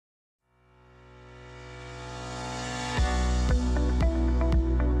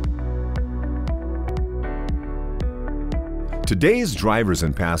Today's drivers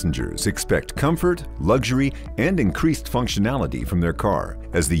and passengers expect comfort, luxury, and increased functionality from their car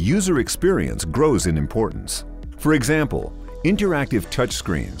as the user experience grows in importance. For example, interactive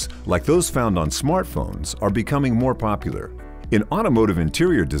touchscreens, like those found on smartphones, are becoming more popular. In automotive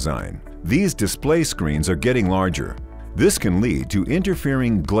interior design, these display screens are getting larger. This can lead to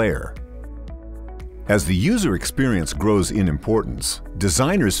interfering glare. As the user experience grows in importance,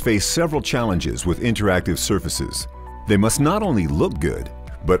 designers face several challenges with interactive surfaces. They must not only look good,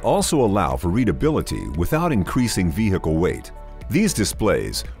 but also allow for readability without increasing vehicle weight. These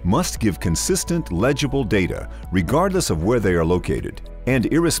displays must give consistent, legible data regardless of where they are located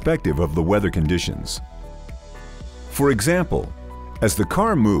and irrespective of the weather conditions. For example, as the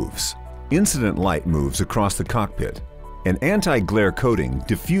car moves, incident light moves across the cockpit. An anti-glare coating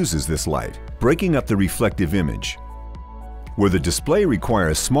diffuses this light, breaking up the reflective image. Where the display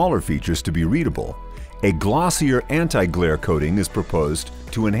requires smaller features to be readable, a glossier anti-glare coating is proposed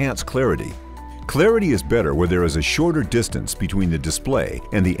to enhance clarity. Clarity is better where there is a shorter distance between the display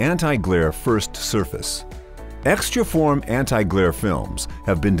and the anti-glare first surface. XtraForm Antiglare films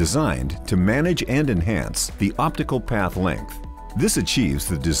have been designed to manage and enhance the optical path length. This achieves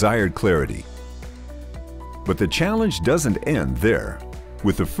the desired clarity. But the challenge doesn't end there.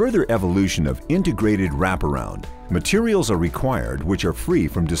 With the further evolution of integrated wraparound, materials are required which are free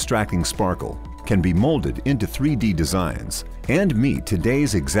from distracting sparkle, can be molded into 3D designs, and meet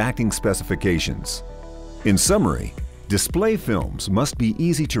today's exacting specifications. In summary, display films must be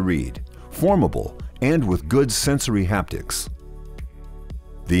easy to read, formable, and with good sensory haptics.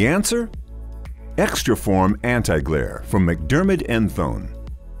 The answer? XtraForm Antiglare from MacDermid Enthone.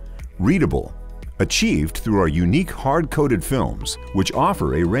 Readable, achieved through our unique hard-coated films, which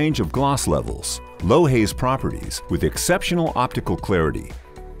offer a range of gloss levels, low haze properties with exceptional optical clarity.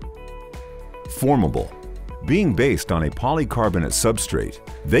 Formable, being based on a polycarbonate substrate,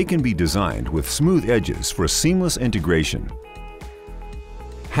 they can be designed with smooth edges for seamless integration.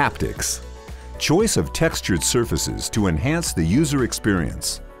 Haptics, choice of textured surfaces to enhance the user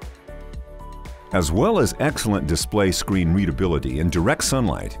experience. As well as excellent display screen readability in direct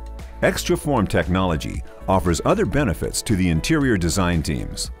sunlight, XtraForm technology offers other benefits to the interior design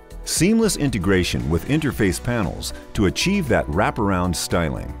teams. Seamless integration with interface panels to achieve that wraparound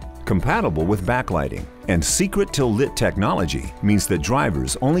styling. Compatible with backlighting, and secret till lit technology means that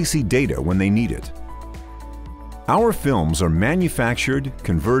drivers only see data when they need it. Our films are manufactured,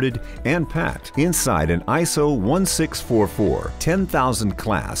 converted, and packed inside an ISO 1644-10000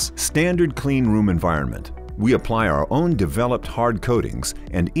 class standard clean room environment. We apply our own developed hard coatings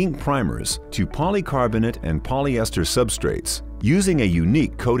and ink primers to polycarbonate and polyester substrates using a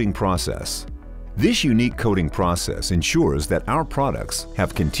unique coating process. This unique coating process ensures that our products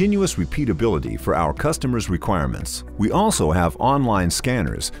have continuous repeatability for our customers' requirements. We also have online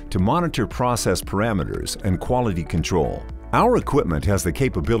scanners to monitor process parameters and quality control. Our equipment has the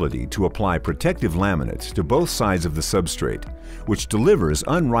capability to apply protective laminate to both sides of the substrate, which delivers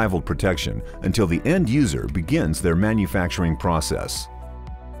unrivaled protection until the end user begins their manufacturing process.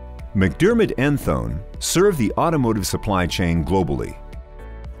 MacDermid Enthone serve the automotive supply chain globally.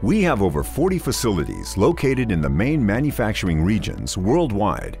 We have over 40 facilities located in the main manufacturing regions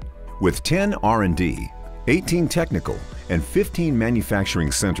worldwide, with 10 R&D, 18 technical, and 15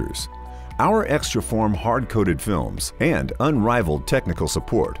 manufacturing centers. Our XtraForm hard-coated films and unrivaled technical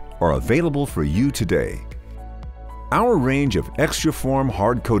support are available for you today. Our range of XtraForm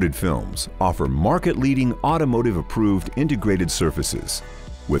hard-coated films offer market-leading automotive-approved integrated surfaces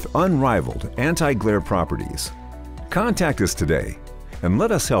with unrivaled anti-glare properties. Contact us today and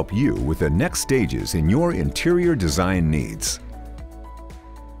let us help you with the next stages in your interior design needs.